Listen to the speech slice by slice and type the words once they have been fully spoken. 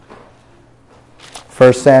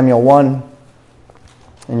1 Samuel 1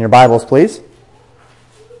 in your Bibles, please.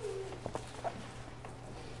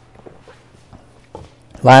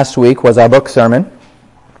 Last week was our book sermon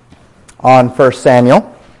on 1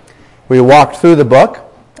 Samuel. We walked through the book.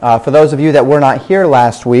 For those of you that were not here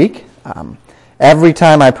last week, every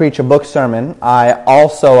time I preach a book sermon, I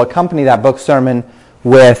also accompany that book sermon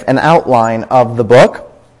with an outline of the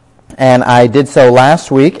book. And I did so last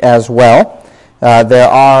week as well.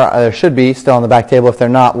 There should be still on the back table. If they're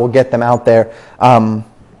not, we'll get them out there.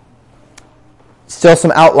 Still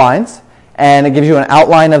some outlines, and it gives you an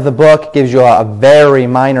outline of the book, gives you a very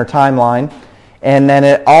minor timeline, and then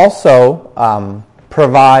it also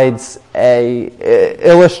provides a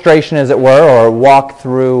illustration, as it were, or walk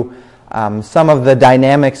through some of the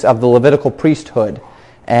dynamics of the Levitical priesthood,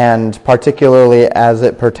 and particularly as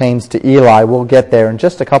it pertains to Eli. We'll get there in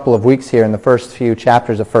just a couple of weeks here in the first few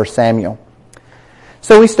chapters of 1 Samuel.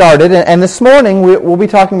 So we started, and this morning we'll be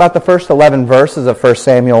talking about the first 11 verses of 1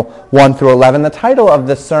 Samuel 1 through 11. The title of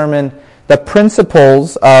the sermon, The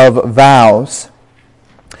Principles of Vows.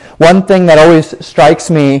 One thing that always strikes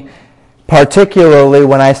me, particularly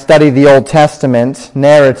when I study the Old Testament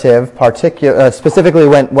narrative, specifically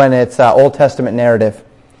when it's Old Testament narrative,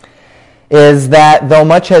 is that though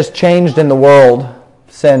much has changed in the world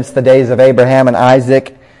since the days of Abraham and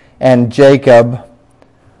Isaac and Jacob,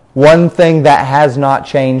 one thing that has not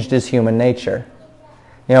changed is human nature.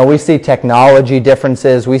 You know, we see technology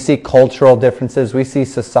differences, we see cultural differences, we see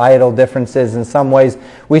societal differences. In some ways,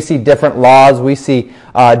 we see different laws, we see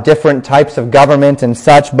different types of government and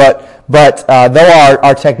such. But though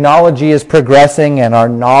our technology is progressing and our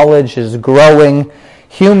knowledge is growing,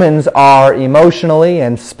 humans are emotionally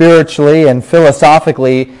and spiritually and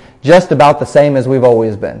philosophically just about the same as we've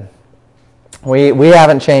always been. We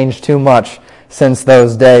haven't changed too much since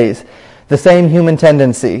those days. The same human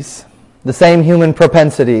tendencies, the same human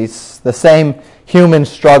propensities, the same human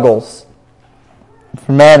struggles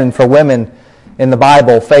for men and for women in the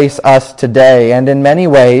Bible face us today. And in many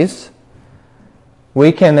ways,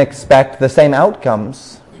 we can expect the same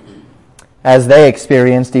outcomes as they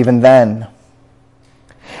experienced even then.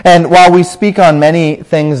 And while we speak on many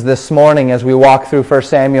things this morning as we walk through 1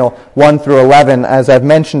 Samuel 1 through 11, as I've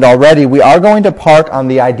mentioned already, we are going to park on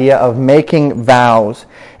the idea of making vows,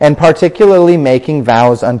 and particularly making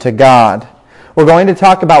vows unto God. We're going to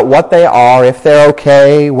talk about what they are, if they're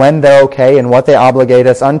okay, when they're okay, and what they obligate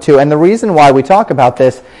us unto. And the reason why we talk about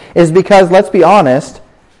this is because, let's be honest,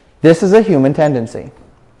 this is a human tendency.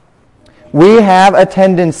 We have a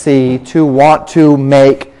tendency to want to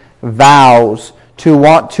make vows, to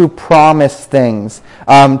want to promise things,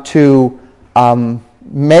 to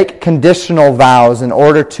make conditional vows in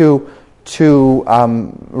order to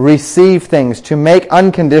receive things, to make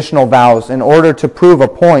unconditional vows in order to prove a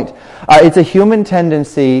point. It's a human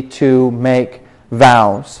tendency to make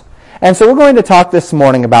vows. And so we're going to talk this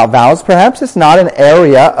morning about vows. Perhaps it's not an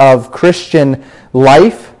area of Christian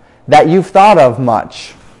life that you've thought of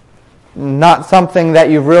much. Not something that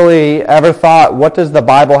you've really ever thought, what does the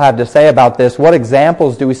Bible have to say about this? What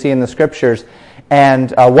examples do we see in the Scriptures?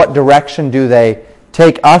 And what direction do they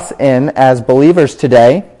take us in as believers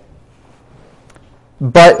today?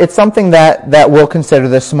 But it's something that we'll consider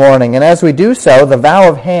this morning. And as we do so, the vow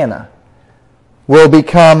of Hannah will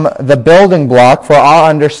become the building block for our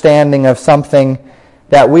understanding of something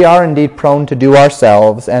that we are indeed prone to do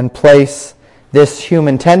ourselves, and place this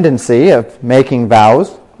human tendency of making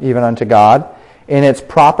vows, even unto God, in its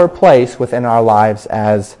proper place within our lives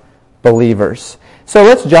as believers. So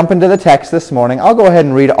let's jump into the text this morning. I'll go ahead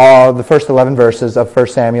and read all the first 11 verses of 1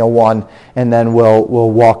 Samuel 1, and then we'll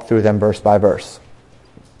walk through them verse by verse.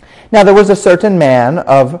 Now there was a certain man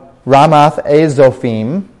of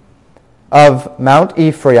Ramath-Azophim of Mount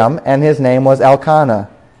Ephraim, and his name was Elkanah,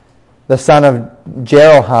 the son of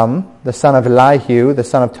Jeroham, the son of Elihu, the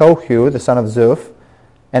son of Tohu, the son of Zuph,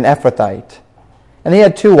 an Ephrathite. And he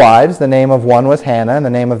had two wives. The name of one was Hannah, and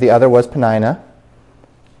the name of the other was Peninnah.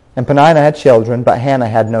 And Peninnah had children, but Hannah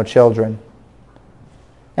had no children.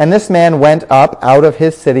 And this man went up out of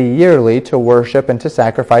his city yearly to worship and to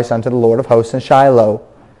sacrifice unto the Lord of hosts in Shiloh.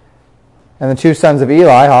 And the two sons of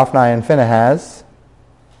Eli, Hophni and Phinehas,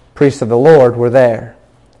 priests of the Lord, were there.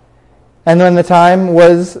 And when the time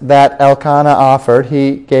was that Elkanah offered,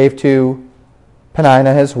 he gave to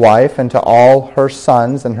Peninnah his wife, and to all her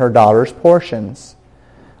sons and her daughters portions.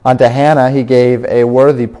 Unto Hannah he gave a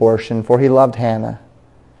worthy portion, for he loved Hannah.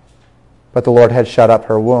 But the Lord had shut up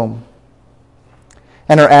her womb.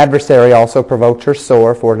 And her adversary also provoked her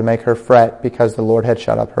sore, for to make her fret, because the Lord had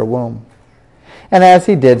shut up her womb. And as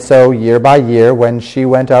he did so year by year, when she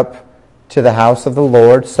went up to the house of the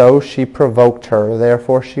Lord, so she provoked her.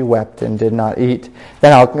 Therefore she wept and did not eat.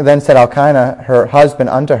 Then said Elkanah, her husband,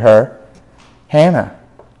 unto her, Hannah,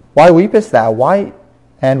 why weepest thou? Why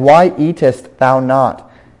eatest thou not?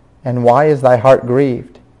 And why is thy heart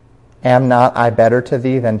grieved? Am not I better to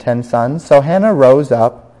thee than 10 sons? So Hannah rose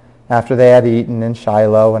up after they had eaten in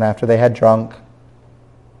Shiloh, and after they had drunk.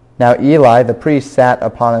 Now Eli the priest sat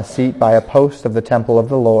upon a seat by a post of the temple of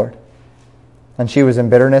the Lord. And she was in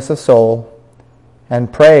bitterness of soul,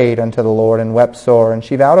 and prayed unto the Lord, and wept sore. And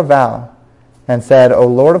she vowed a vow, and said, O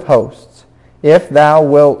Lord of hosts, if thou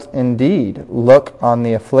wilt indeed look on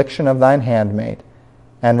the affliction of thine handmaid,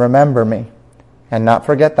 and remember me, and not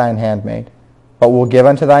forget thine handmaid, but will give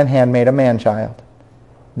unto thine handmaid a man-child,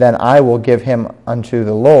 then I will give him unto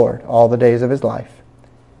the Lord all the days of his life,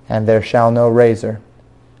 and there shall no razor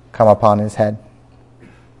come upon his head.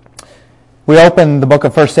 We open the book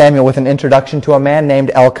of 1 Samuel with an introduction to a man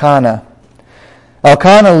named Elkanah.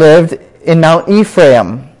 Elkanah lived in Mount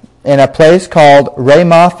Ephraim, in a place called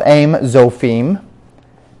Ramoth-Aim-Zophim,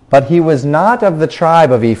 but he was not of the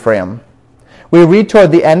tribe of Ephraim. We read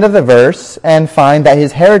toward the end of the verse and find that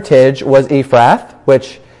his heritage was Ephrath,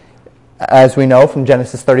 which, as we know from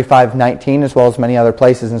Genesis 35:19, as well as many other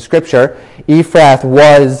places in Scripture, Ephrath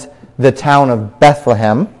was the town of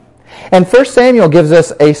Bethlehem. And 1 Samuel gives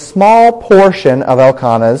us a small portion of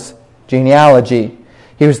Elkanah's genealogy.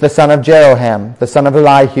 He was the son of Jeroham, the son of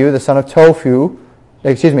Elihu, the son of Tohu,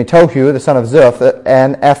 the son of Zuph,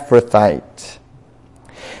 and Ephrathite.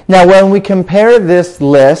 Now, when we compare this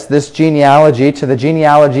list, this genealogy, to the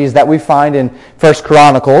genealogies that we find in 1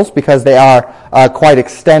 Chronicles, because they are quite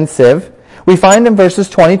extensive, we find in verses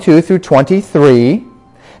 22 through 23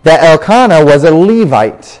 that Elkanah was a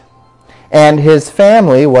Levite, and his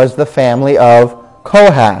family was the family of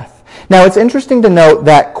Kohath. Now, it's interesting to note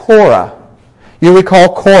that Korah, you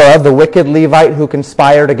recall Korah, the wicked Levite who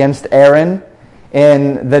conspired against Aaron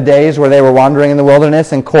in the days where they were wandering in the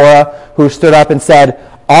wilderness, and Korah who stood up and said,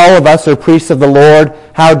 all of us are priests of the Lord.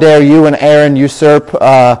 How dare you and Aaron usurp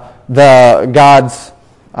the God's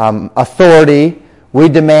authority? We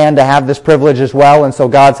demand to have this privilege as well. And so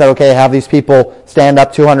God said, okay, have these people stand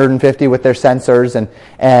up 250 with their censers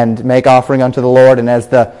and make offering unto the Lord. And as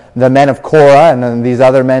the men of Korah and then these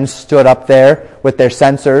other men stood up there with their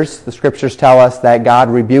censers, the Scriptures tell us that God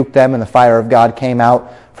rebuked them and the fire of God came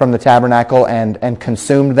out from the tabernacle and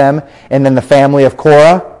consumed them. And then the family of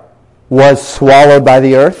Korah was swallowed by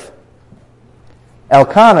the earth.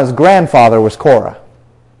 Elkanah's grandfather was Korah.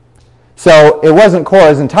 So it wasn't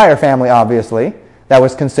Korah's entire family, obviously, that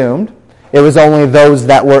was consumed. It was only those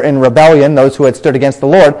that were in rebellion, those who had stood against the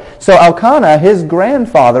Lord. So Elkanah, his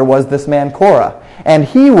grandfather, was this man Korah. And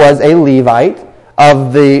he was a Levite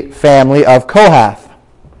of the family of Kohath.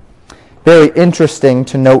 Very interesting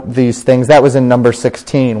to note these things. That was in number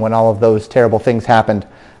 16 when all of those terrible things happened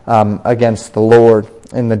against the Lord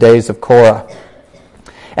in the days of Korah.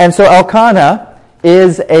 And so Elkanah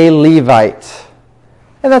is a Levite.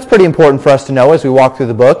 And that's pretty important for us to know as we walk through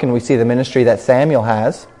the book and we see the ministry that Samuel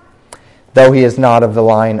has, though he is not of the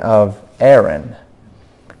line of Aaron.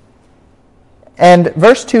 And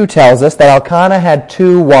verse 2 tells us that Elkanah had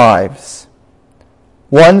 2 wives.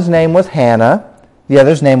 One's name was Hannah, the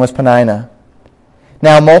other's name was Peninnah.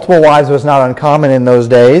 Now, multiple wives was not uncommon in those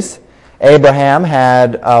days. Abraham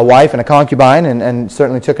had a wife and a concubine, and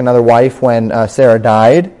certainly took another wife when Sarah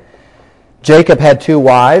died. Jacob had 2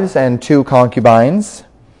 wives and 2 concubines.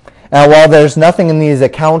 Now, while there's nothing in these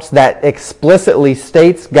accounts that explicitly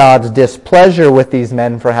states God's displeasure with these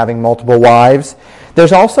men for having multiple wives,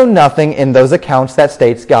 there's also nothing in those accounts that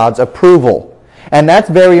states God's approval. And that's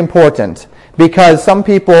very important, because some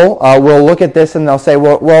people will look at this and they'll say,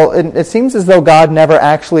 well, it seems as though God never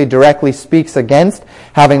actually directly speaks against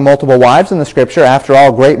having multiple wives in the Scripture. After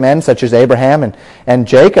all, great men such as Abraham and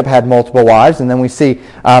Jacob had multiple wives, and then we see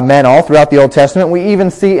men all throughout the Old Testament. We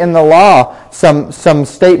even see in the law some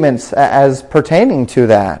statements as pertaining to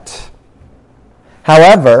that.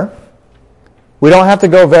 However, we don't have to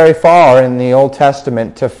go very far in the Old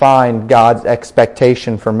Testament to find God's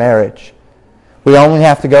expectation for marriage. We only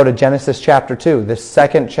have to go to Genesis chapter 2, the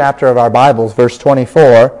second chapter of our Bibles, verse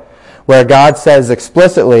 24, where God says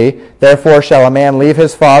explicitly, "Therefore shall a man leave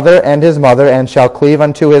his father and his mother, and shall cleave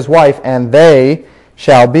unto his wife, and they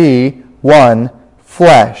shall be one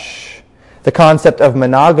flesh." The concept of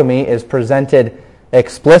monogamy is presented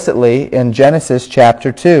explicitly in Genesis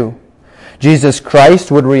chapter 2. Jesus Christ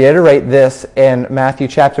would reiterate this in Matthew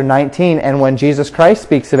chapter 19, and when Jesus Christ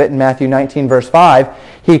speaks of it in Matthew 19 verse 5,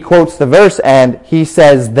 he quotes the verse and he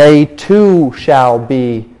says, "They too shall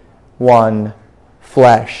be one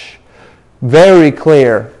flesh." Very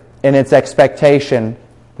clear in its expectation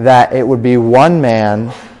that it would be one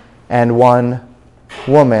man and one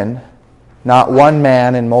woman, not one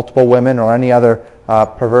man and multiple women or any other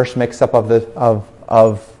perverse mix-up of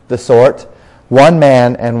the sort. One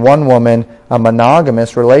man and one woman, a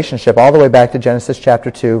monogamous relationship, all the way back to Genesis chapter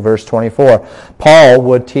 2, verse 24. Paul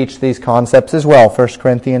would teach these concepts as well. 1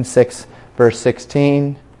 Corinthians 6, verse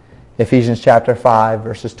 16, Ephesians chapter 5,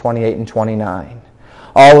 verses 28 and 29.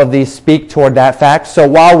 All of these speak toward that fact. So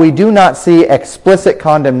while we do not see explicit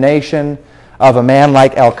condemnation of a man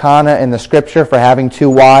like Elkanah in the Scripture for having two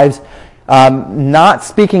wives, not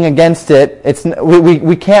speaking against it,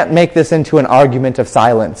 we can't make this into an argument of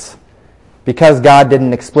silence. Because God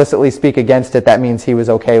didn't explicitly speak against it, that means he was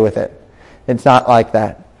okay with it. It's not like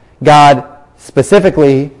that. God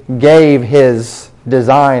specifically gave his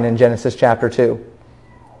design in Genesis chapter 2.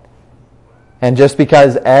 And just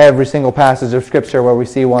because every single passage of Scripture where we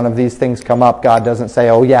see one of these things come up, God doesn't say,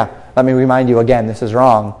 oh yeah, let me remind you again, this is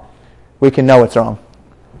wrong. We can know it's wrong.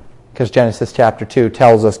 Because Genesis chapter 2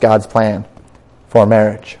 tells us God's plan for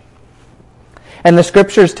marriage. And the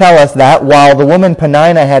Scriptures tell us that while the woman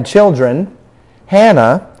Peninnah had children,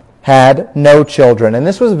 Hannah had no children. And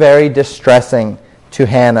this was very distressing to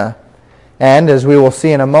Hannah. And as we will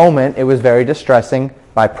see in a moment, it was very distressing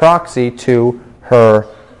by proxy to her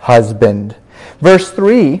husband. Verse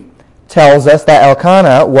 3 tells us that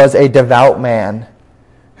Elkanah was a devout man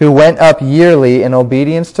who went up yearly in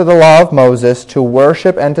obedience to the law of Moses to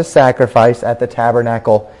worship and to sacrifice at the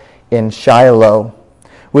tabernacle in Shiloh.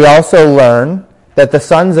 We also learn that the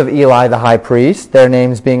sons of Eli the high priest, their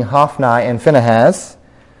names being Hophni and Phinehas,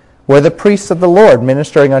 were the priests of the Lord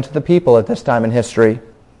ministering unto the people at this time in history.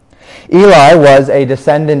 Eli was a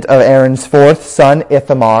descendant of Aaron's fourth son,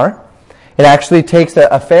 Ithamar. It actually takes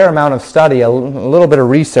a fair amount of study, a little bit of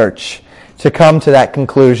research, to come to that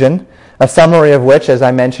conclusion, a summary of which, as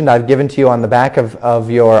I mentioned, I've given to you on the back of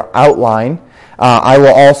your outline. I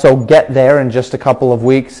will also get there in just a couple of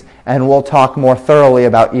weeks, and we'll talk more thoroughly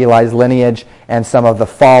about Eli's lineage and some of the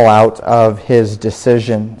fallout of his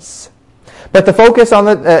decisions. But the focus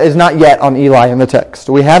is not yet on Eli in the text.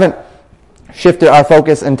 We haven't shifted our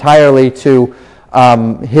focus entirely to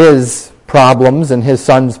his problems and his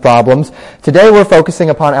son's problems. Today we're focusing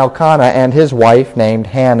upon Elkanah and his wife named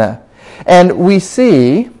Hannah. And we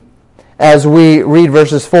see, as we read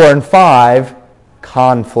verses 4 and 5,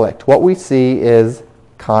 conflict. What we see is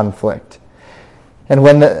conflict. And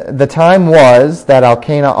when the time was that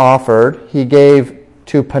Elkanah offered, he gave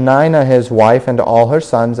to Peninnah his wife and to all her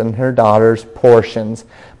sons and her daughters portions.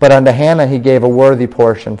 But unto Hannah he gave a worthy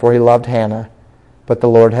portion, for he loved Hannah. But the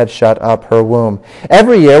Lord had shut up her womb.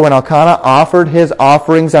 Every year when Elkanah offered his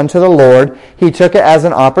offerings unto the Lord, he took it as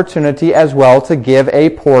an opportunity as well to give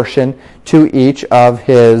a portion to each of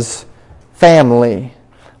his family.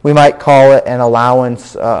 We might call it an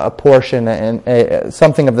allowance, a portion, and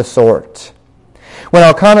something of the sort. When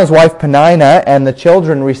Elkanah's wife Peninnah and the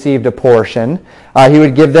children received a portion, he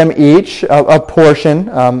would give them each a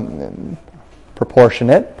portion,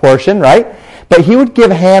 proportionate portion, right? But he would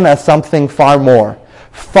give Hannah something far more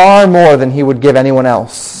than he would give anyone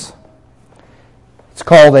else. It's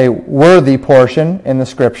called a worthy portion in the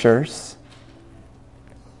Scriptures.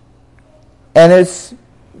 And it's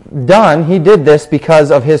done, he did this because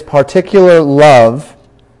of his particular love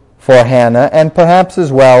for Hannah and perhaps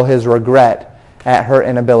as well his regret at her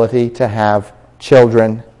inability to have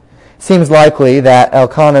children. It seems likely that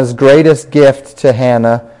Elkanah's greatest gift to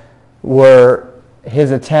Hannah were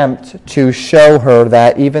his attempt to show her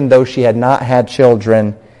that even though she had not had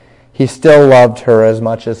children, he still loved her as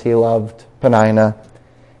much as he loved Peninnah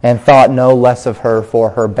and thought no less of her for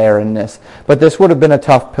her barrenness. But this would have been a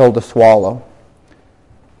tough pill to swallow.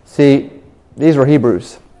 See, these were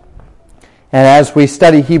Hebrews. And as we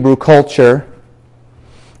study Hebrew culture,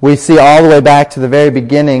 we see all the way back to the very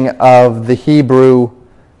beginning of the Hebrew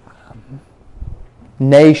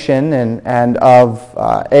nation and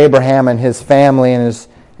of Abraham and his family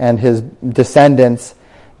and his descendants,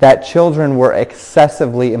 that children were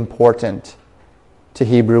excessively important to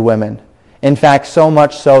Hebrew women. In fact, so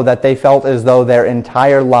much so that they felt as though their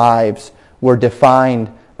entire lives were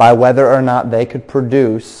defined by whether or not they could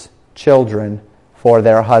produce children for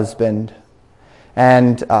their husband.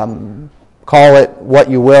 And call it what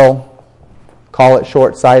you will, call it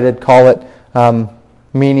short-sighted, call it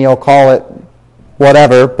menial, call it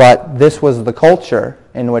whatever, but this was the culture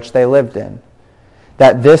in which they lived in.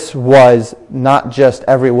 That this was not just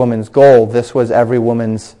every woman's goal, this was every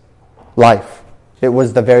woman's life. It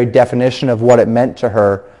was the very definition of what it meant to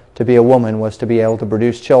her to be a woman, was to be able to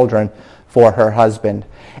produce children for her husband.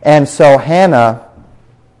 And so Hannah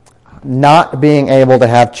not being able to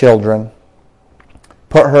have children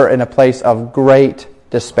put her in a place of great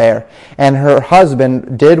despair. And her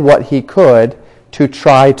husband did what he could to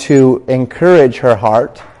try to encourage her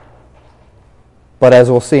heart. But as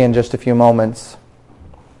we'll see in just a few moments,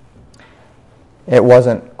 it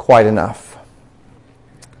wasn't quite enough.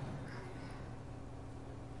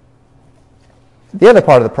 The other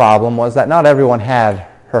part of the problem was that not everyone had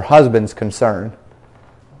her husband's concern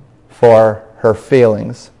for her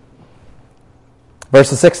feelings.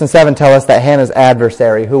 Verses 6 and 7 tell us that Hannah's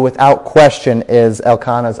adversary, who without question is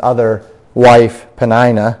Elkanah's other wife,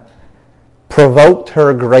 Peninnah, provoked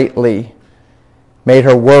her greatly, made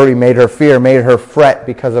her worry, made her fear, made her fret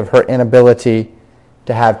because of her inability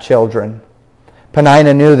to have children.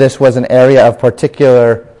 Peninnah knew this was an area of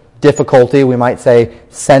particular difficulty, we might say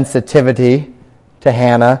sensitivity, to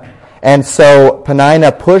Hannah. And so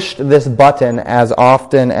Peninnah pushed this button as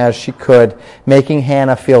often as she could, making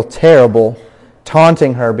Hannah feel terrible,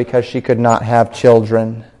 taunting her because she could not have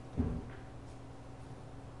children.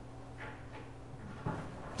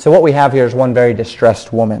 So what we have here is one very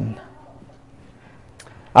distressed woman.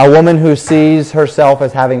 A woman who sees herself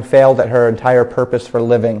as having failed at her entire purpose for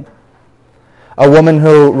living. A woman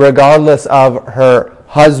who, regardless of her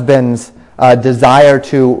husband's desire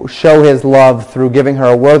to show his love through giving her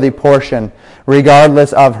a worthy portion,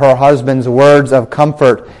 regardless of her husband's words of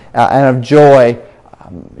comfort and of joy,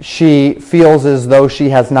 she feels as though she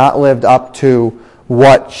has not lived up to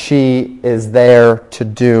what she is there to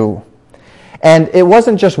do. And it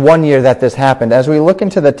wasn't just 1 year that this happened. As we look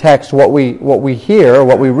into the text, what we hear,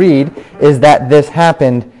 what we read, is that this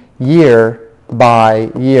happened year by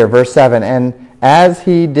year. Verse 7, and as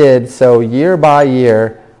he did so year by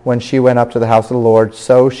year, when she went up to the house of the Lord,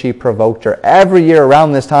 so she provoked her. Every year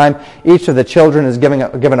around this time, each of the children is given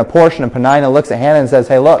a portion, and Peninnah looks at Hannah and says,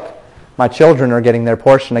 hey, look, my children are getting their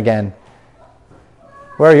portion again.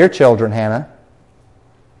 Where are your children, Hannah?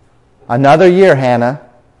 Another year, Hannah,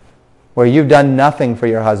 where you've done nothing for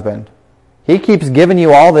your husband. He keeps giving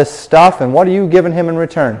you all this stuff, and what are you giving him in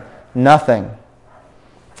return? Nothing.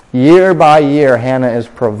 Year by year, Hannah is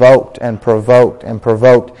provoked and provoked and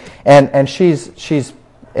provoked, and she's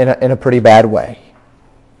in a pretty bad way.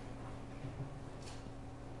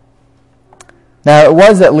 Now, it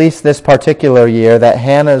was at least this particular year that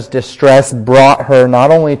Hannah's distress brought her not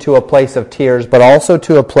only to a place of tears, but also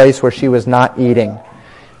to a place where she was not eating.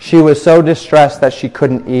 She was so distressed that she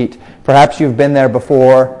couldn't eat. Perhaps you've been there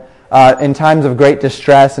before. In times of great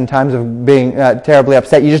distress, in times of being terribly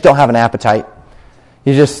upset, you just don't have an appetite.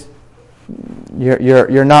 You're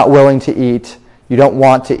not willing to eat. You don't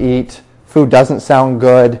want to eat. Food doesn't sound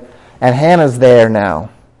good. And Hannah's there now.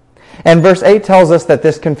 And verse 8 tells us that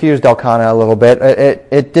this confused Elkanah a little bit.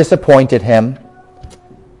 It disappointed him.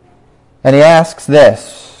 And he asks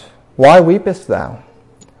this, why weepest thou?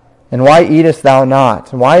 And why eatest thou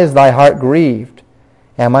not? And why is thy heart grieved?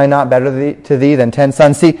 Am I not better to thee than 10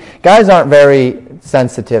 sons? See, guys aren't very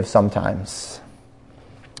sensitive sometimes.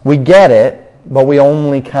 We get it, but we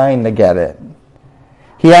only kind of get it.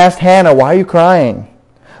 He asked Hannah, why are you crying?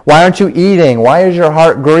 Why aren't you eating? Why is your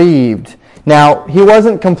heart grieved? Now, he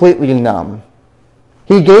wasn't completely numb.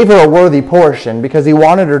 He gave her a worthy portion because he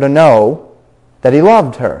wanted her to know that he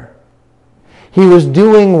loved her. He was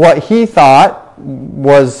doing what he thought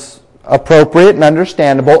was appropriate and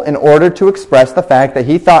understandable in order to express the fact that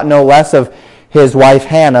he thought no less of his wife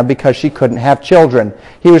Hannah because she couldn't have children.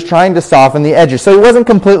 He was trying to soften the edges. So he wasn't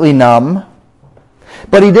completely numb.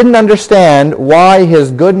 But he didn't understand why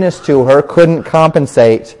his goodness to her couldn't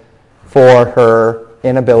compensate for her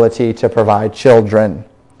inability to provide children.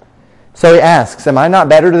 So he asks, am I not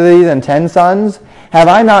better to thee than 10 sons? Have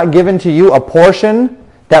I not given to you a portion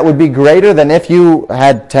that would be greater than if you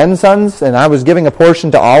had 10 sons and I was giving a portion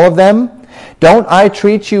to all of them? Don't I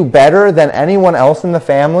treat you better than anyone else in the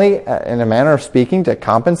family, in a manner of speaking, to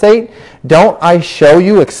compensate? Don't I show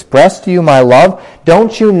you, express to you my love?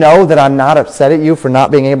 Don't you know that I'm not upset at you for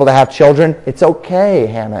not being able to have children? It's okay,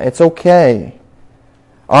 Hannah, it's okay.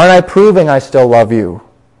 Aren't I proving I still love you?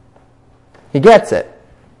 He gets it.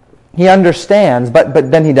 He understands, but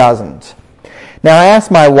then he doesn't. Now, I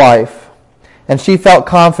asked my wife, and she felt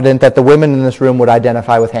confident that the women in this room would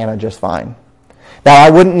identify with Hannah just fine. Now,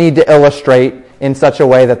 I wouldn't need to illustrate in such a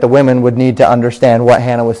way that the women would need to understand what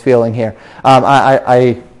Hannah was feeling here.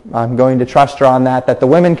 I'm going to trust her on that the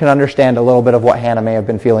women can understand a little bit of what Hannah may have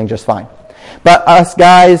been feeling just fine. But us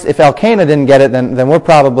guys, if Elkanah didn't get it, then we're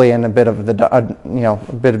probably in a bit of a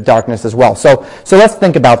bit of darkness as well. So let's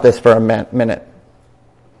think about this for a minute.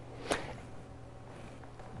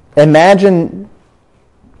 Imagine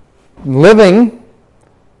living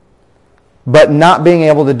but not being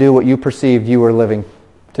able to do what you perceived you were living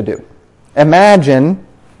to do. Imagine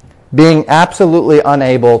being absolutely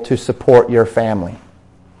unable to support your family.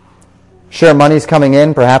 Sure, money's coming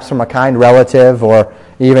in, perhaps from a kind relative, or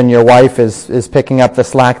even your wife is picking up the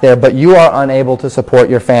slack there, but you are unable to support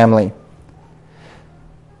your family.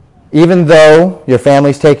 Even though your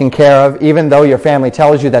family's taken care of, even though your family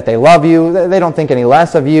tells you that they love you, they don't think any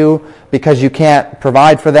less of you because you can't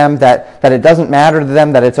provide for them, that it doesn't matter to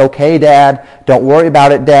them, that it's okay, Dad, don't worry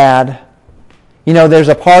about it, Dad. You know, there's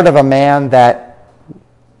a part of a man that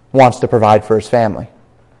wants to provide for his family.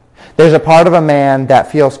 There's a part of a man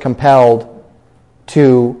that feels compelled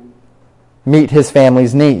to meet his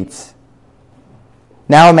family's needs.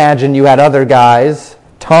 Now imagine you had other guys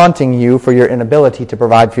taunting you for your inability to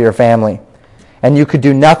provide for your family. And you could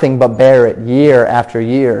do nothing but bear it year after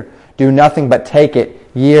year. Do nothing but take it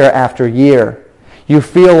year after year. You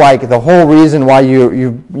feel like the whole reason why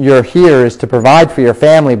you're here is to provide for your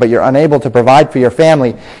family, but you're unable to provide for your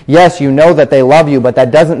family. Yes, you know that they love you, but that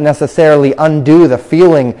doesn't necessarily undo the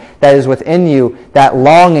feeling that is within you, that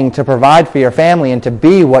longing to provide for your family and to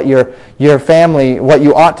be what your family, what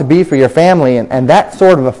you ought to be for your family. And that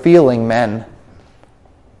sort of a feeling, men,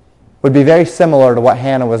 would be very similar to what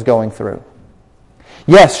Hannah was going through.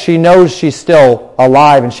 Yes, she knows she's still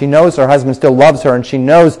alive, and she knows her husband still loves her, and she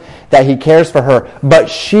knows that he cares for her, but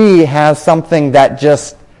she has something that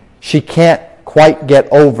she can't quite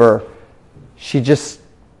get over. She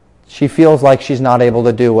feels like she's not able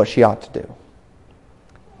to do what she ought to do.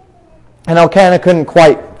 And Elkanah couldn't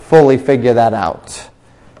quite fully figure that out.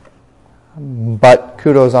 But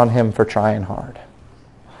kudos on him for trying hard.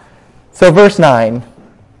 So verse 9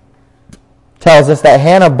 tells us that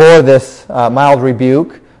Hannah bore this mild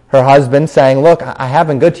rebuke, her husband, saying, look, I have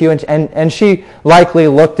been good to you. And she likely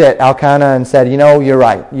looked at Elkanah and said, you know, you're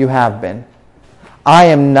right, you have been. I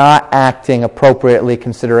am not acting appropriately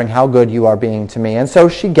considering how good you are being to me. And so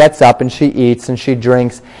she gets up and she eats and she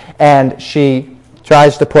drinks and she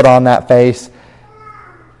tries to put on that face.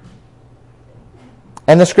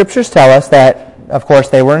 And the scriptures tell us that, of course,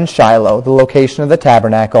 they were in Shiloh, the location of the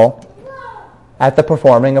tabernacle, at the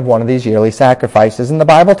performing of one of these yearly sacrifices. And the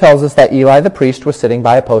Bible tells us that Eli the priest was sitting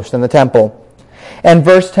by a post in the temple. And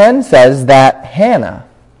verse 10 says that Hannah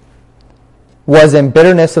was in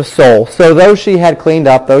bitterness of soul. So though she had cleaned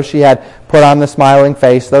up, though she had put on the smiling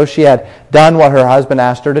face, though she had done what her husband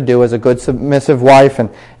asked her to do as a good submissive wife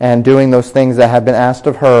and doing those things that had been asked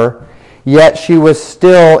of her, yet she was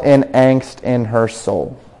still in angst in her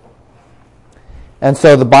soul. And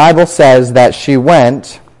so the Bible says that she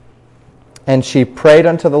went and she prayed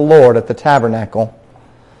unto the Lord at the tabernacle,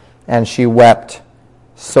 and she wept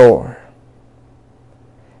sore.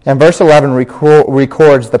 And verse 11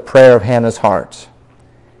 records the prayer of Hannah's heart.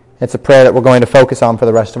 It's a prayer that we're going to focus on for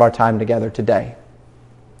the rest of our time together today.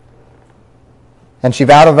 And she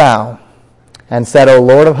vowed a vow, and said, O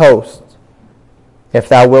Lord of hosts, if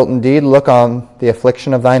thou wilt indeed look on the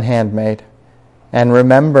affliction of thine handmaid, and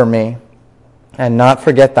remember me, and not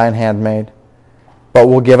forget thine handmaid, but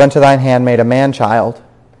will give unto thine handmaid a man-child,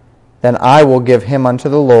 then I will give him unto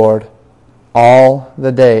the Lord all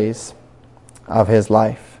the days of his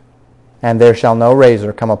life, and there shall no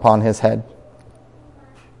razor come upon his head.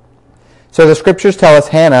 So the scriptures tell us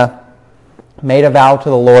Hannah made a vow to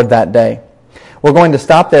the Lord that day. We're going to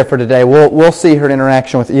stop there for today. We'll see her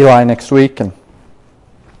interaction with Eli next week and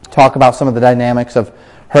talk about some of the dynamics of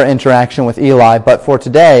her interaction with Eli. But for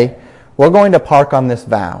today, we're going to park on this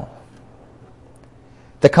vow.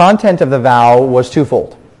 The content of the vow was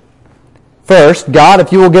twofold. First, God,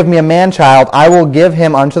 if you will give me a man-child, I will give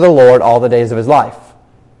him unto the Lord all the days of his life.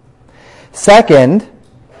 Second,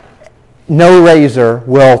 no razor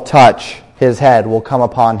will touch his head, will come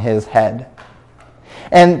upon his head.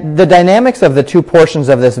 And the dynamics of the two portions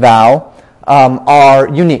of this vow are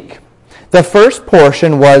unique. The first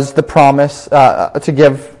portion was the promise to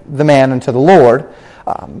give the man unto the Lord,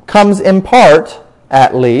 comes in part,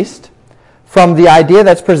 at least, from the idea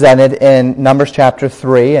that's presented in Numbers chapter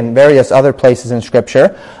 3 and various other places in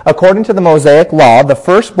Scripture. According to the Mosaic law, the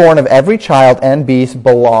firstborn of every child and beast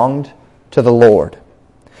belonged to the Lord.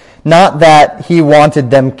 Not that he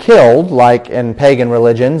wanted them killed, like in pagan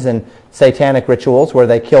religions and satanic rituals where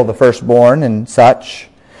they kill the firstborn and such,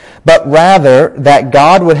 but rather that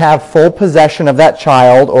God would have full possession of that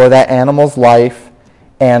child or that animal's life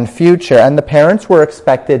and future. And the parents were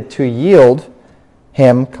expected to yield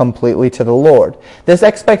him completely to the Lord. This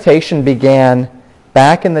expectation began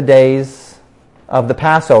back in the days of the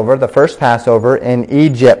Passover, the first Passover in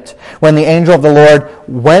Egypt, when the angel of the Lord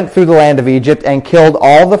went through the land of Egypt and killed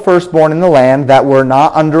all the firstborn in the land that were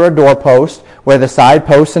not under a doorpost, where the side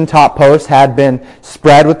posts and top posts had been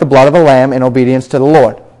spread with the blood of a lamb in obedience to the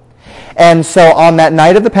Lord. And so on that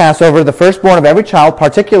night of the Passover, the firstborn of every child,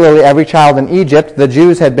 particularly every child in Egypt, the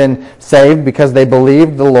Jews had been saved because they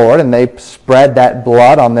believed the Lord and they spread that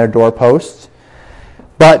blood on their doorposts.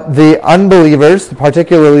 But the unbelievers,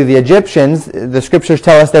 particularly the Egyptians, the scriptures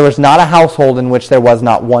tell us there was not a household in which there was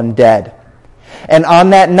not one dead. And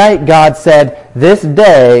on that night God said, "This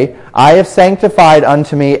day I have sanctified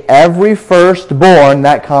unto me every firstborn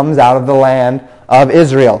that comes out of the land of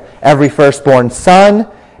Israel. Every firstborn son,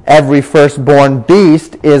 every firstborn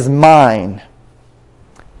beast is mine."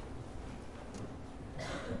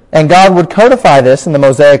 And God would codify this in the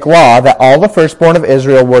Mosaic Law, that all the firstborn of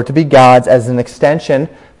Israel were to be God's, as an extension,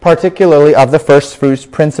 particularly of the first fruits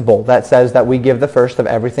principle that says that we give the first of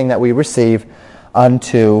everything that we receive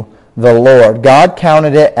unto the Lord. God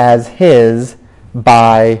counted it as His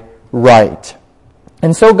by right.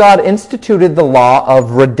 And so God instituted the law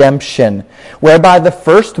of redemption, whereby the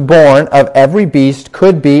firstborn of every beast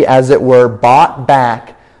could be, as it were, bought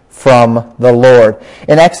back from the Lord.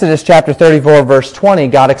 In Exodus chapter 34, verse 20,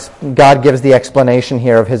 God gives the explanation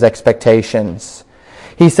here of His expectations.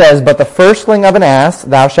 He says, "But the firstling of an ass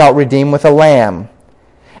thou shalt redeem with a lamb.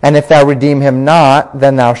 And if thou redeem him not,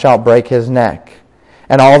 then thou shalt break his neck.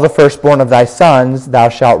 And all the firstborn of thy sons thou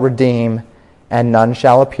shalt redeem, and none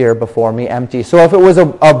shall appear before me empty." So if it was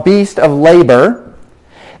a beast of labor,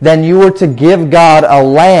 then you were to give God a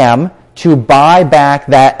lamb to buy back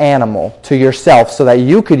that animal to yourself so that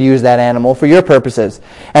you could use that animal for your purposes.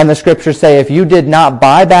 And the scriptures say if you did not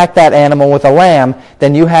buy back that animal with a lamb,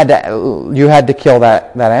 then you had to kill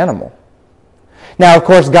that animal. Now, of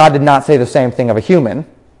course, God did not say the same thing of a human.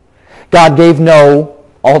 God gave no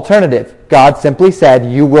alternative. God simply said,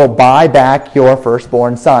 you will buy back your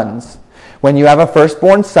firstborn sons. When you have a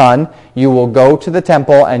firstborn son, you will go to the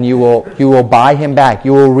temple and you will buy him back.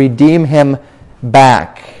 You will redeem him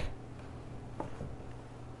back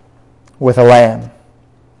with a lamb.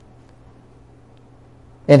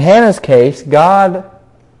 In Hannah's case,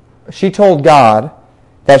 she told God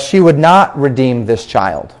that she would not redeem this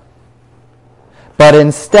child, but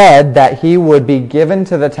instead that he would be given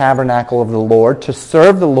to the tabernacle of the Lord to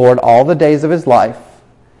serve the Lord all the days of his life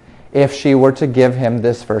if she were to give him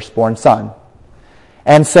this firstborn son.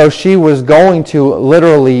 And so she was going to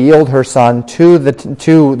literally yield her son to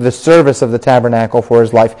the service of the tabernacle for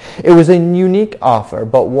his life. It was a unique offer,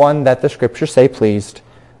 but one that the scriptures say pleased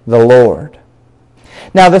the Lord.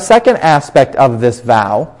 Now, the second aspect of this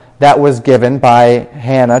vow that was given by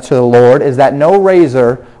Hannah to the Lord is that no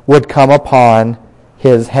razor would come upon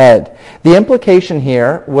his head. The implication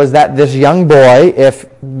here was that this young boy, if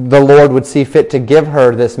the Lord would see fit to give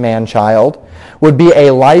her this man-child, would be a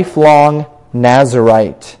lifelong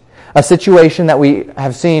Nazirite. A situation that we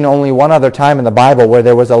have seen only one other time in the Bible where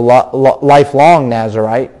there was a lifelong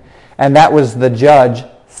Nazirite, and that was the judge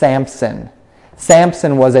Samson.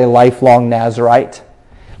 Samson was a lifelong Nazirite.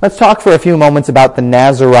 Let's talk for a few moments about the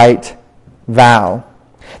Nazirite vow.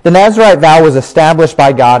 The Nazirite vow was established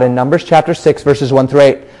by God in Numbers chapter 6, verses 1 through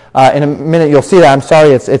 8. In a minute you'll see that. I'm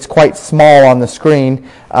sorry, it's quite small on the screen.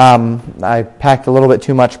 I packed a little bit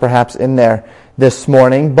too much perhaps in there this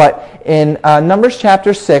morning. But in Numbers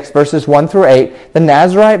chapter 6, verses 1 through 8, the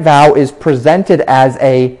Nazirite vow is presented as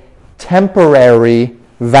a temporary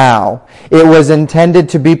vow. It was intended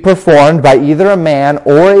to be performed by either a man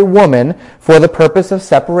or a woman for the purpose of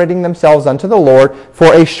separating themselves unto the Lord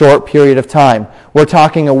for a short period of time. We're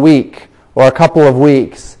talking a week or a couple of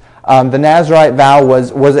weeks. The Nazirite vow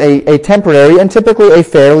was a temporary and typically a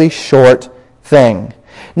fairly short thing.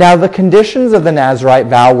 Now, the conditions of the Nazirite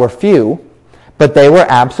vow were few, but they were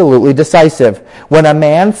absolutely decisive. When a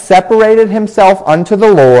man separated himself unto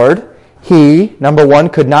the Lord, he, number one,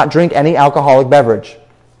 could not drink any alcoholic beverage.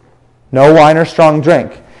 No wine or strong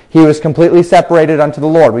drink. He was completely separated unto the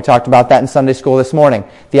Lord. We talked about that in Sunday school this morning.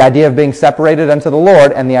 The idea of being separated unto the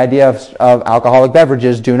Lord and the idea of alcoholic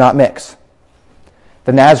beverages do not mix.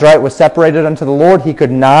 The Nazirite was separated unto the Lord. He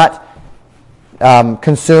could not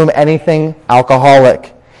consume anything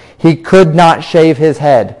alcoholic. He could not shave his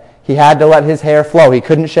head. He had to let his hair flow. He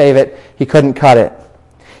couldn't shave it. He couldn't cut it.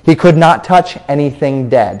 He could not touch anything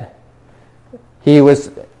dead. He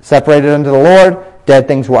was separated unto the Lord. Dead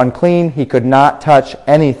things were unclean. He could not touch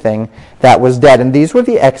anything that was dead. And these were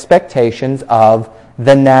the expectations of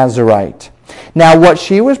the Nazirite. Now, what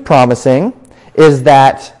she was promising is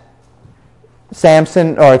that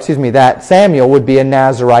that Samuel would be a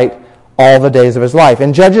Nazirite all the days of his life.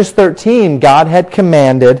 In Judges 13, God had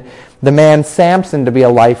commanded the man Samson to be a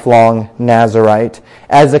lifelong Nazirite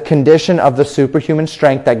as a condition of the superhuman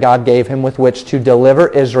strength that God gave him with which to deliver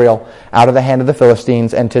Israel out of the hand of the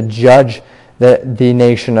Philistines and to judge the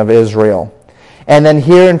nation of Israel. And then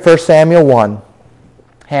here in 1 Samuel 1,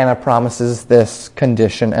 Hannah promises this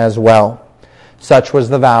condition as well. Such was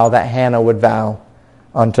the vow that Hannah would vow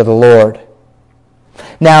unto the Lord.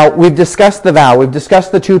 Now, we've discussed the vow. We've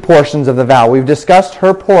discussed the two portions of the vow. We've discussed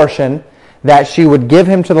her portion that she would give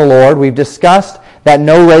him to the Lord. We've discussed that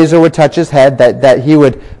no razor would touch his head, that he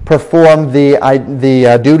would perform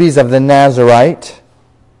the duties of the Nazirite.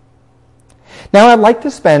 Now, I'd like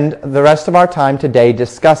to spend the rest of our time today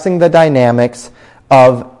discussing the dynamics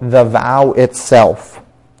of the vow itself.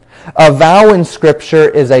 A vow in Scripture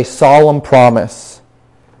is a solemn promise.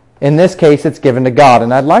 In this case, it's given to God.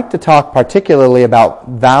 And I'd like to talk particularly about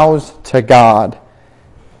vows to God.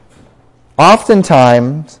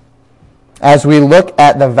 Oftentimes, as we look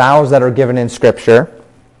at the vows that are given in Scripture,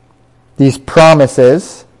 these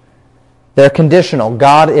promises, they're conditional.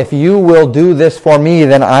 God, if you will do this for me,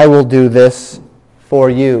 then I will do this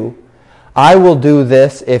for you. I will do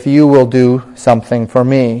this if you will do something for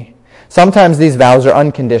me. Sometimes these vows are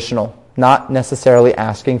unconditional, not necessarily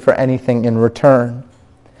asking for anything in return.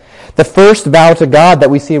 The first vow to God that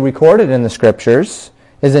we see recorded in the Scriptures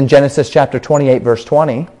is in Genesis chapter 28, verse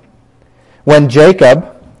 20, when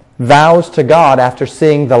Jacob vows to God after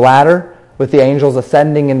seeing the ladder with the angels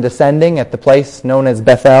ascending and descending at the place known as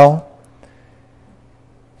Bethel,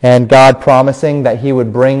 and God promising that he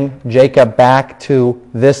would bring Jacob back to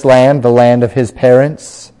this land, the land of his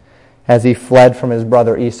parents, as he fled from his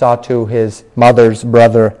brother Esau to his mother's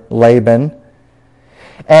brother Laban.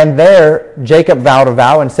 And there, Jacob vowed a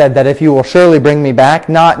vow and said that if you will surely bring me back,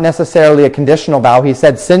 not necessarily a conditional vow. He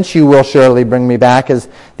said, since you will surely bring me back, is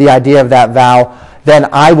the idea of that vow, then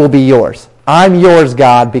I will be yours. I'm yours,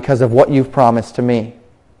 God, because of what you've promised to me.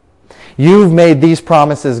 You've made these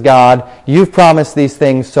promises, God. You've promised these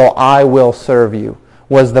things, so I will serve you,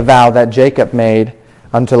 was the vow that Jacob made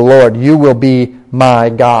unto the Lord. You will be my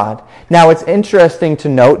God. Now, it's interesting to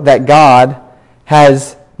note that God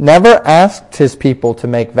has never asked his people to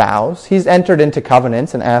make vows. He's entered into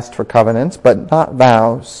covenants and asked for covenants, but not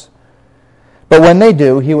vows. But when they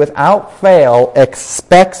do, he without fail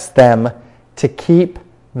expects them to keep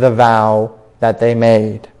the vow that they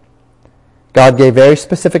made. God gave very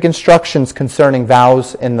specific instructions concerning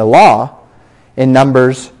vows in the law in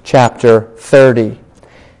Numbers chapter 30.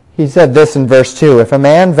 He said this in verse 2, if a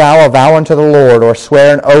man vow a vow unto the Lord, or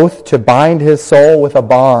swear an oath to bind his soul with a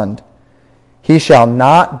bond, he shall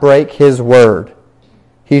not break his word.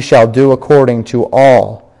 He shall do according to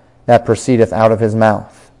all that proceedeth out of his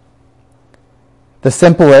mouth. The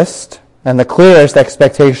simplest and the clearest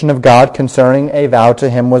expectation of God concerning a vow to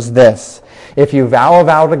him was this: if you vow a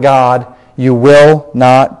vow to God, you will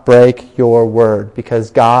not break your word,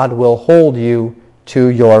 because God will hold you to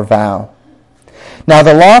your vow. Now,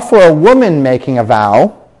 the law for a woman making a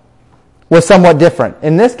vow was somewhat different.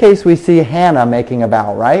 In this case, we see Hannah making a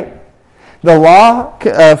vow, right? The law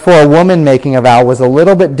for a woman making a vow was a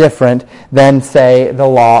little bit different than, say, the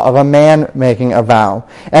law of a man making a vow.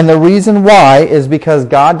 And the reason why is because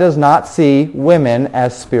God does not see women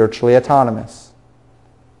as spiritually autonomous.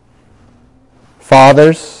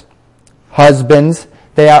 Fathers, husbands,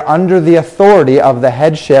 they are under the authority of the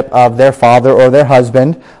headship of their father or their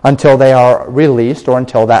husband until they are released or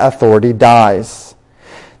until that authority dies.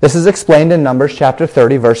 This is explained in Numbers chapter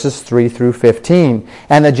 30, verses 3 through 15.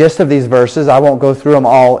 And the gist of these verses, I won't go through them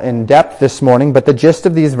all in depth this morning, but the gist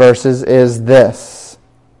of these verses is this: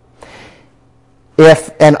 if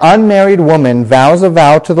an unmarried woman vows a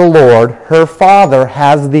vow to the Lord, her father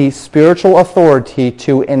has the spiritual authority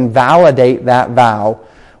to invalidate that vow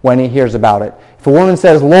when he hears about it. If a woman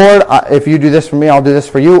says, Lord, if you do this for me, I'll do this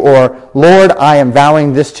for you, or Lord, I am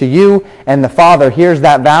vowing this to you, and the father hears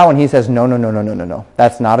that vow and he says, no,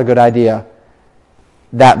 that's not a good idea.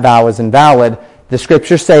 That vow is invalid. The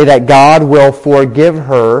Scriptures say that God will forgive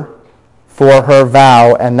her for her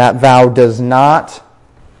vow, and that vow does not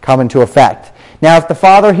come into effect. Now, if the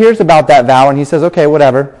father hears about that vow and he says, okay,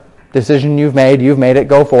 whatever, decision you've made it,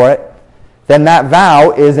 go for it, then that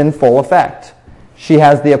vow is in full effect. She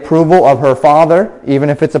has the approval of her father,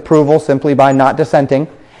 even if it's approval simply by not dissenting,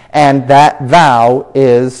 and that vow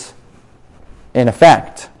is in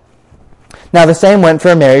effect. Now, the same went for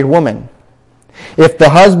a married woman. If the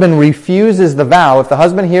husband refuses the vow, if the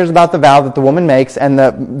husband hears about the vow that the woman makes, and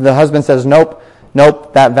the husband says, nope,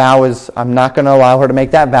 that vow is, I'm not going to allow her to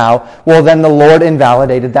make that vow, well, then the Lord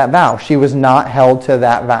invalidated that vow. She was not held to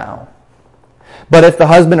that vow. But if the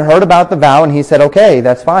husband heard about the vow and he said, okay,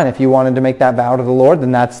 that's fine. If you wanted to make that vow to the Lord,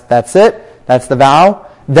 then that's it. That's the vow.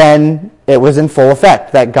 Then it was in full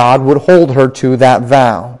effect, that God would hold her to that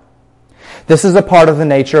vow. This is a part of the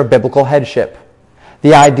nature of biblical headship.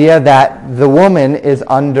 The idea that the woman is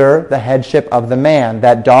under the headship of the man,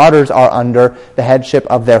 that daughters are under the headship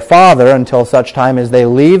of their father until such time as they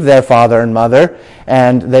leave their father and mother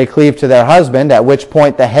and they cleave to their husband, at which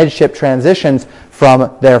point the headship transitions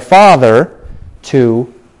from their father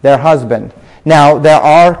to their husband. Now, there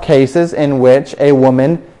are cases in which a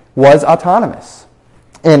woman was autonomous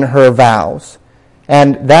in her vows,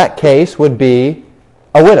 and that case would be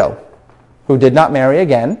a widow who did not marry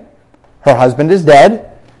again. Her husband is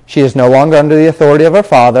dead. She is no longer under the authority of her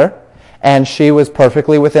father, and she was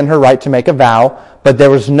perfectly within her right to make a vow, but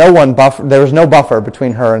there was no buffer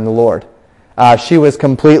between her and the Lord. She was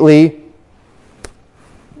completely,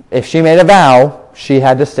 if she made a vow, she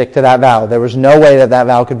had to stick to that vow. There was no way that that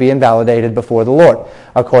vow could be invalidated before the Lord,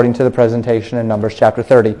 according to the presentation in Numbers chapter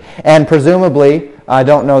 30. And presumably, I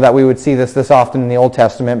don't know that we would see this often in the Old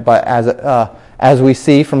Testament, but as we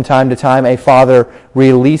see from time to time a father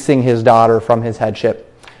releasing his daughter from his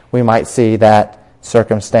headship, we might see that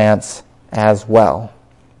circumstance as well.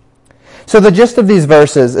 So the gist of these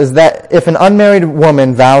verses is that if an unmarried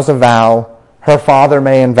woman vows a vow, her father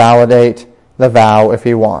may invalidate the vow if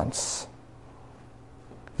he wants.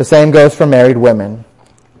 The same goes for married women.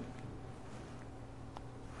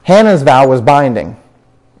 Hannah's vow was binding,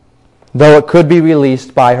 though it could be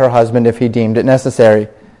released by her husband if he deemed it necessary.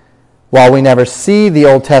 While we never see the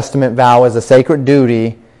Old Testament vow as a sacred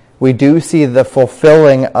duty, we do see the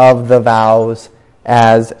fulfilling of the vows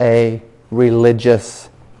as a religious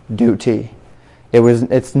duty.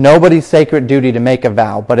 It's nobody's sacred duty to make a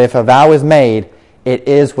vow, but if a vow is made, it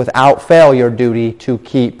is without fail your duty to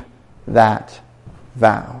keep that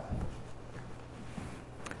vow.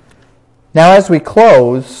 Now, as we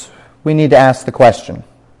close, we need to ask the question,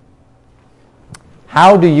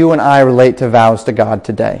 how do you and I relate to vows to God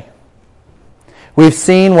today? We've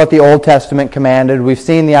seen what the Old Testament commanded. We've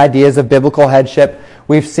seen the ideas of biblical headship.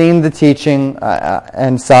 We've seen the teaching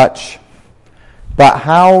and such. But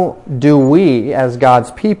how do we, as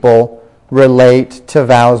God's people, relate to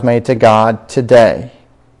vows made to God today?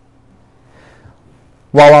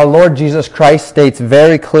 While our Lord Jesus Christ states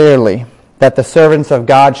very clearly that the servants of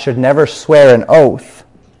God should never swear an oath,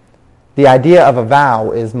 the idea of a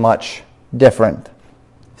vow is much different.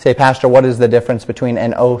 Say, Pastor, what is the difference between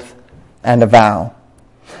an oath and a vow?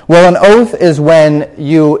 Well, an oath is when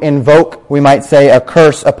you invoke, we might say, a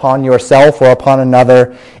curse upon yourself or upon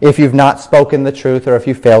another if you've not spoken the truth or if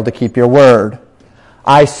you failed to keep your word.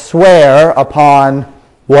 I swear upon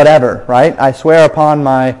whatever, right? I swear upon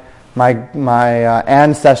my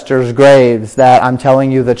ancestors' graves that I'm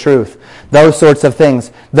telling you the truth. Those sorts of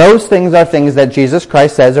things. Those things are things that Jesus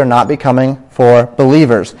Christ says are not becoming for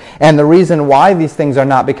believers. And the reason why these things are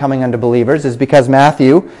not becoming unto believers is because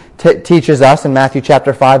Matthew teaches us in Matthew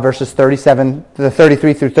chapter 5 verses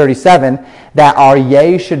 33 through 37 that our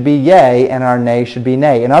yea should be yea and our nay should be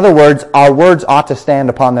nay. In other words, our words ought to stand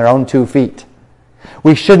upon their own 2 feet.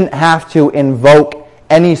 We shouldn't have to invoke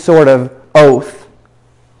any sort of oath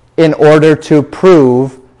in order to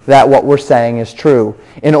prove that what we're saying is true,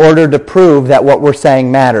 in order to prove that what we're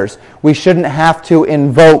saying matters. We shouldn't have to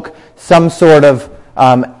invoke some sort of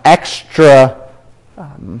extra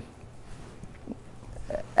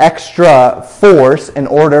force in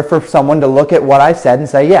order for someone to look at what I said and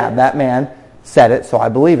say, yeah, that man said it, so I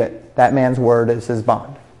believe it. That man's word is his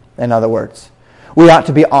bond, in other words. We ought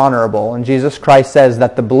to be honorable, and Jesus Christ says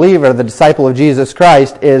that the believer, the disciple of Jesus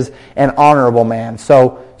Christ, is an honorable man.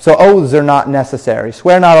 So oaths are not necessary.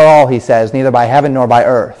 Swear not at all, he says, neither by heaven nor by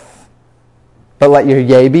earth. But let your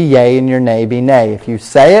yea be yea and your nay be nay. If you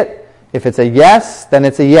say it, if it's a yes, then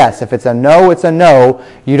it's a yes. If it's a no, it's a no.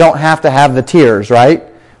 You don't have to have the tears, right?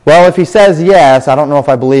 Well, if he says yes, I don't know if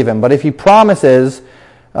I believe him. But if he promises,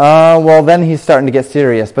 well, then he's starting to get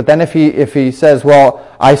serious. But then if he says, well,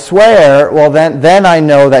 I swear, well, then I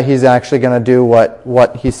know that he's actually going to do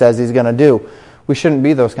what he says he's going to do. We shouldn't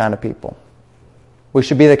be those kind of people. We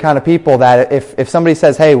should be the kind of people that if somebody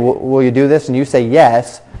says, hey, will you do this? And you say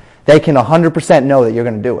yes, they can 100% know that you're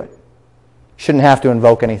going to do it. Shouldn't have to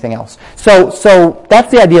invoke anything else. So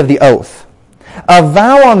that's the idea of the oath. A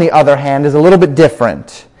vow, on the other hand, is a little bit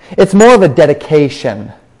different. It's more of a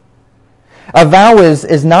dedication. A vow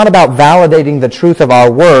is not about validating the truth of our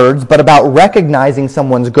words, but about recognizing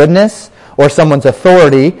someone's goodness or someone's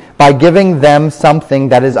authority by giving them something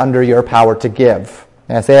that is under your power to give.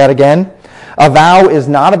 Can I say that again? A vow is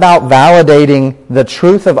not about validating the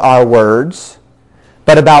truth of our words,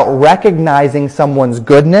 but about recognizing someone's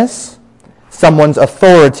goodness, someone's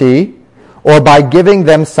authority, or by giving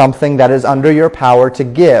them something that is under your power to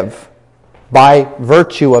give by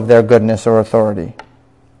virtue of their goodness or authority.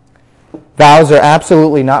 Vows are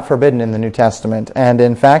absolutely not forbidden in the New Testament, and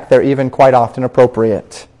in fact, they're even quite often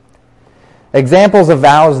appropriate. Examples of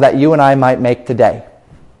vows that you and I might make today.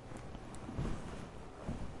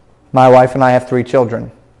 My wife and I have 3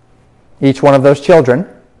 children. Each one of those children,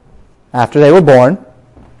 after they were born,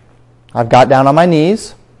 I've got down on my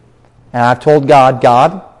knees and I've told God,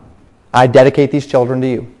 God, I dedicate these children to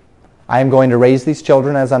you. I am going to raise these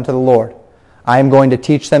children as unto the Lord. I am going to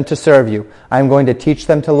teach them to serve you. I am going to teach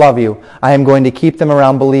them to love you. I am going to keep them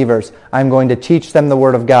around believers. I am going to teach them the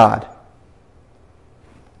Word of God.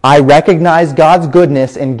 I recognize God's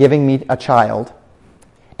goodness in giving me a child,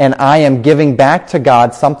 and I am giving back to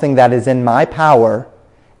God something that is in my power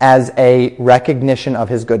as a recognition of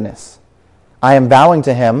His goodness. I am vowing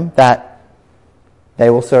to Him that they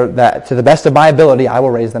will serve, that to the best of my ability, I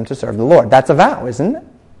will raise them to serve the Lord. That's a vow, isn't it?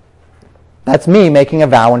 That's me making a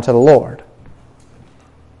vow unto the Lord.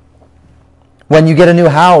 When you get a new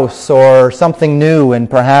house or something new and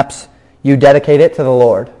perhaps you dedicate it to the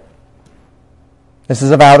Lord, this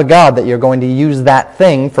is a vow to God that you're going to use that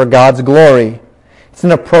thing for God's glory. It's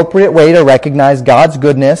an appropriate way to recognize God's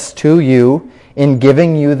goodness to you in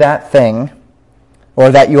giving you that thing, or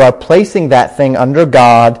that you are placing that thing under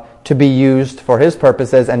God to be used for His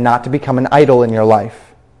purposes and not to become an idol in your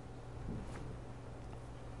life.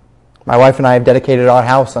 My wife and I have dedicated our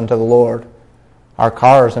house unto the Lord, our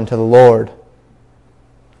cars unto the Lord.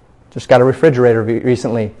 Just got a refrigerator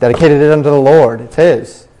recently, dedicated it unto the Lord. It's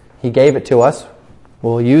His. He gave it to us.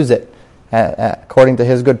 We'll use it according to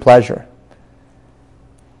His good pleasure.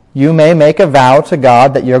 You may make a vow to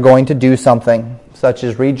God that you're going to do something, such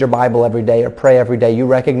as read your Bible every day or pray every day. You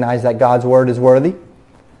recognize that God's Word is worthy,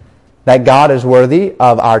 that God is worthy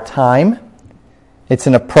of our time. It's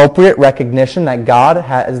an appropriate recognition that God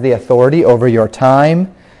has the authority over your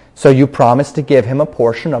time, so you promise to give Him a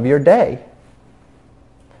portion of your day.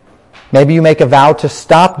 Maybe you make a vow to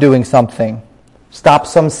stop doing something, stop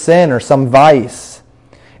some sin or some vice.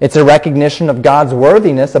 It's a recognition of God's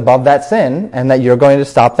worthiness above that sin, and that you're going to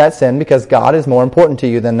stop that sin because God is more important to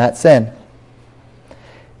you than that sin.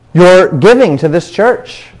 Your giving to this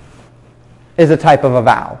church is a type of a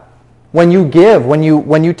vow. When you give, when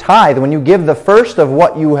you tithe, when you give the first of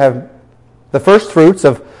what you have, the first fruits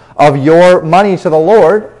of your money to the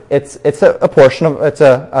Lord, it's a portion of, it's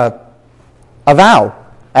a vow.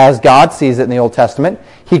 As God sees it in the Old Testament,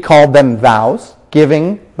 He called them vows,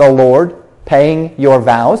 giving the Lord, paying your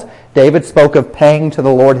vows. David spoke of paying to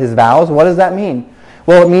the Lord His vows. What does that mean?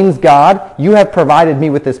 Well, it means, God, you have provided me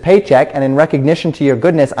with this paycheck, and in recognition to your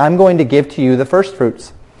goodness, I'm going to give to you the first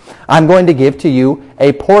fruits. I'm going to give to you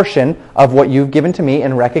a portion of what you've given to me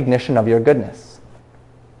in recognition of your goodness.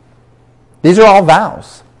 These are all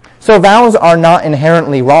vows. So vows are not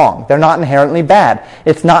inherently wrong. They're not inherently bad.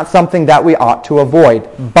 It's not something that we ought to avoid.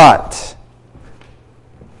 But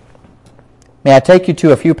may I take you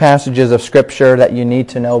to a few passages of Scripture that you need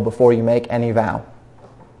to know before you make any vow.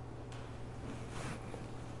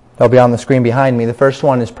 They'll be on the screen behind me. The first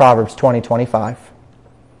one is Proverbs 20:25.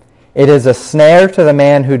 It is a snare to the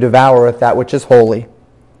man who devoureth that which is holy,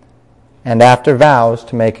 and after vows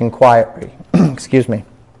to make inquiry. Excuse me.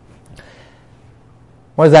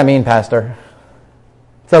 What does that mean, Pastor?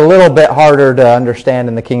 It's a little bit harder to understand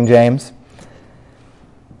in the King James.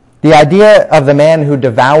 The idea of the man who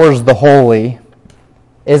devours the holy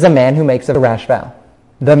is a man who makes a rash vow.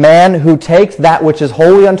 The man who takes that which is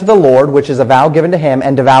holy unto the Lord, which is a vow given to Him,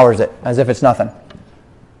 and devours it as if it's nothing.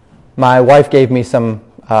 My wife gave me some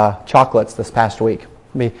chocolates this past week.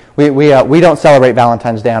 We don't celebrate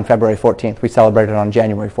Valentine's Day on February 14th. We celebrate it on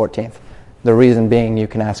January 14th. The reason being, you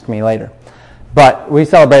can ask me later. But we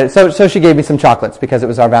celebrated. So she gave me some chocolates because it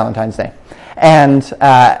was our Valentine's Day. And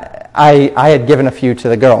I had given a few to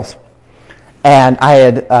the girls. And I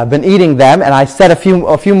had been eating them, and I set a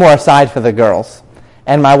few more aside for the girls.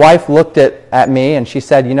 And my wife looked at me, and she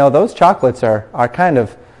said, those chocolates are kind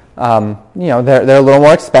of, they're a little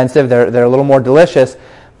more expensive. They're a little more delicious.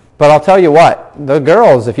 But I'll tell you what, the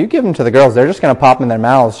girls, if you give them to the girls, they're just going to pop them in their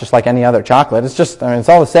mouths just like any other chocolate. It's just, it's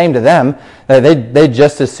all the same to them. They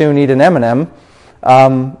just as soon eat an M&M.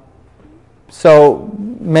 So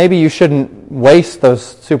maybe you shouldn't waste those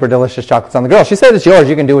super delicious chocolates on the girls. She said it's yours.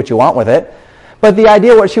 You can do what you want with it. But the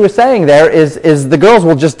idea, what she was saying there is the girls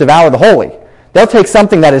will just devour the holy. They'll take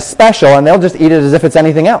something that is special and they'll just eat it as if it's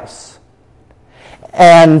anything else.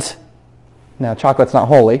 And now chocolate's not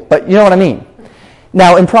holy, but you know what I mean.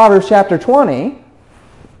 Now in Proverbs chapter 20,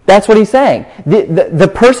 That's what he's saying.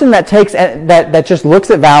 The person that takes that just looks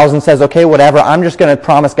at vows and says, okay, whatever, I'm just going to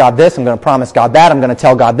promise God this, I'm going to promise God that, I'm going to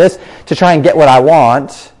tell God this to try and get what I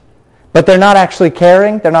want, but they're not actually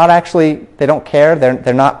caring, they don't care,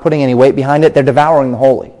 they're not putting any weight behind it, they're devouring the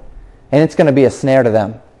holy. And it's going to be a snare to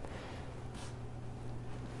them.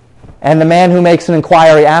 And the man who makes an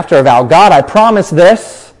inquiry after a vow, God, I promise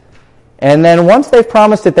this, and then once they've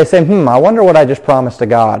promised it, they say, I wonder what I just promised to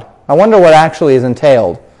God. I wonder what actually is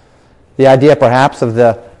entailed. The idea perhaps of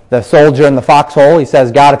the soldier in the foxhole. He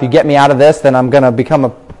says, God, if you get me out of this, then I'm going to become a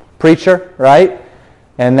preacher, right?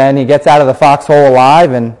 And then he gets out of the foxhole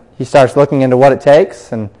alive, and he starts looking into what it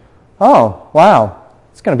takes. And, oh, wow,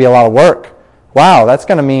 it's going to be a lot of work. Wow, that's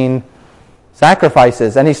going to mean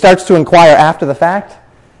sacrifices. And he starts to inquire after the fact.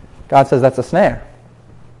 God says that's a snare.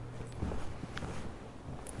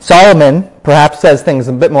 Solomon perhaps says things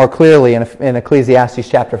a bit more clearly in Ecclesiastes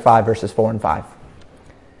chapter 5, verses 4 and 5.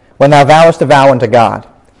 When thou vowest a vow unto God,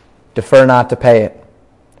 defer not to pay it,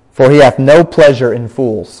 for he hath no pleasure in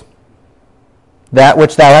fools. That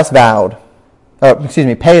which thou hast vowed,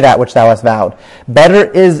 pay that which thou hast vowed. Better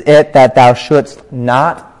is it that thou shouldst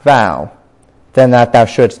not vow than that thou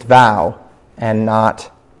shouldst vow and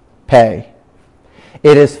not pay.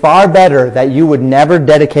 It is far better that you would never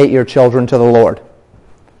dedicate your children to the Lord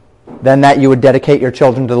than that you would dedicate your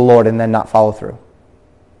children to the Lord and then not follow through.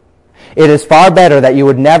 It is far better that you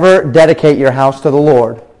would never dedicate your house to the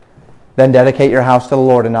Lord than dedicate your house to the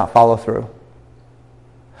Lord and not follow through.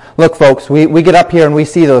 Look, folks, we get up here and we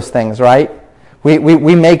see those things, right?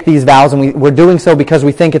 We make these vows, and we're doing so because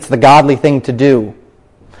we think it's the godly thing to do.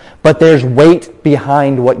 But there's weight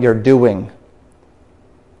behind what you're doing.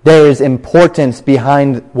 There is importance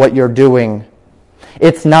behind what you're doing.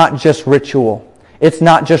 It's not just ritual. It's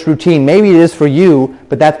not just routine. Maybe it is for you,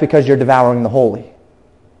 but that's because you're devouring the holy.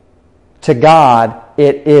 To God,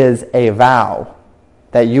 it is a vow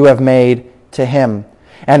that you have made to Him.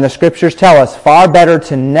 And the Scriptures tell us far better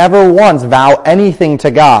to never once vow anything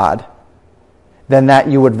to God than that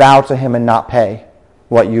you would vow to Him and not pay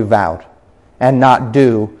what you vowed and not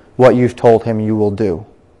do what you've told Him you will do.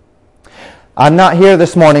 I'm not here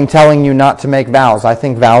this morning telling you not to make vows. I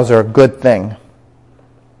think vows are a good thing.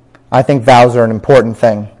 I think vows are an important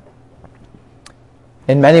thing.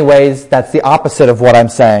 In many ways, that's the opposite of what I'm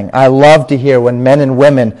saying. I love to hear when men and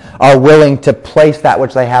women are willing to place that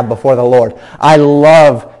which they have before the Lord. I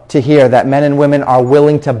love to hear that men and women are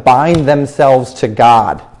willing to bind themselves to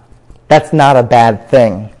God. That's not a bad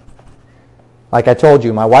thing. Like I told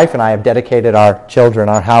you, my wife and I have dedicated our children,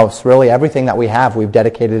 our house, really everything that we have, we've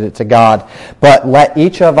dedicated it to God. But let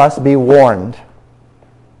each of us be warned.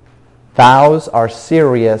 Vows are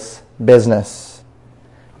serious business.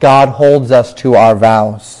 God holds us to our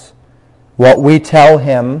vows. What we tell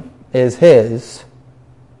Him is His.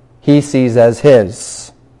 He sees as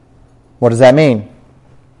His. What does that mean?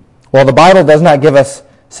 Well, the Bible does not give us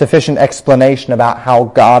sufficient explanation about how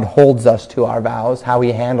God holds us to our vows, how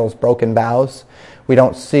He handles broken vows. We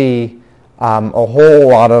don't see a whole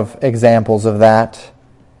lot of examples of that.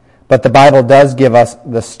 But the Bible does give us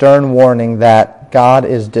the stern warning that God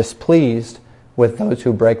is displeased with those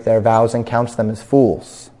who break their vows and counts them as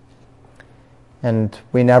fools. And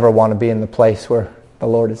we never want to be in the place where the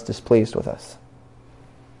Lord is displeased with us.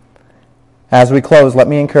 As we close, let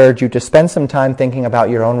me encourage you to spend some time thinking about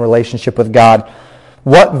your own relationship with God.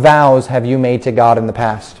 What vows have you made to God in the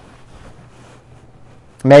past?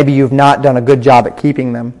 Maybe you've not done a good job at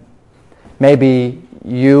keeping them. Maybe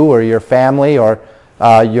you or your family or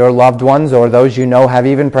your loved ones or those you know have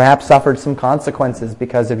even perhaps suffered some consequences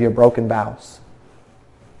because of your broken vows.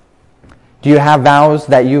 Do you have vows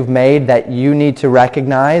that you've made that you need to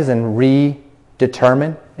recognize and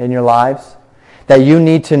redetermine in your lives? That you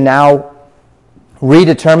need to now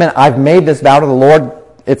redetermine, I've made this vow to the Lord,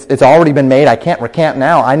 it's already been made, I can't recant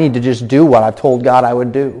now, I need to just do what I've told God I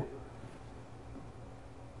would do.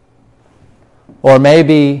 Or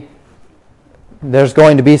maybe there's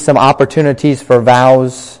going to be some opportunities for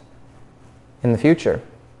vows in the future.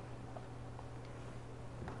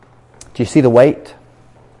 Do you see the weight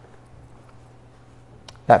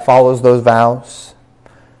that follows those vows?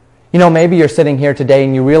 You know, maybe you're sitting here today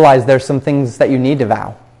and you realize there's some things that you need to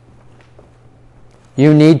vow.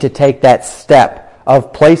 You need to take that step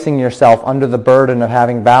of placing yourself under the burden of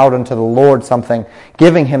having vowed unto the Lord something,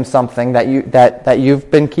 giving Him something that you've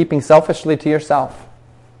been keeping selfishly to yourself.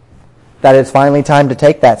 That it's finally time to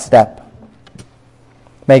take that step.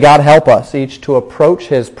 May God help us each to approach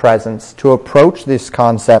His presence, to approach this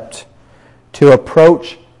concept, to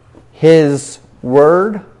approach His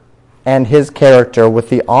Word and His character with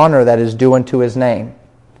the honor that is due unto His name,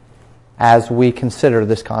 as we consider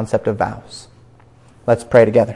this concept of vows. Let's pray together.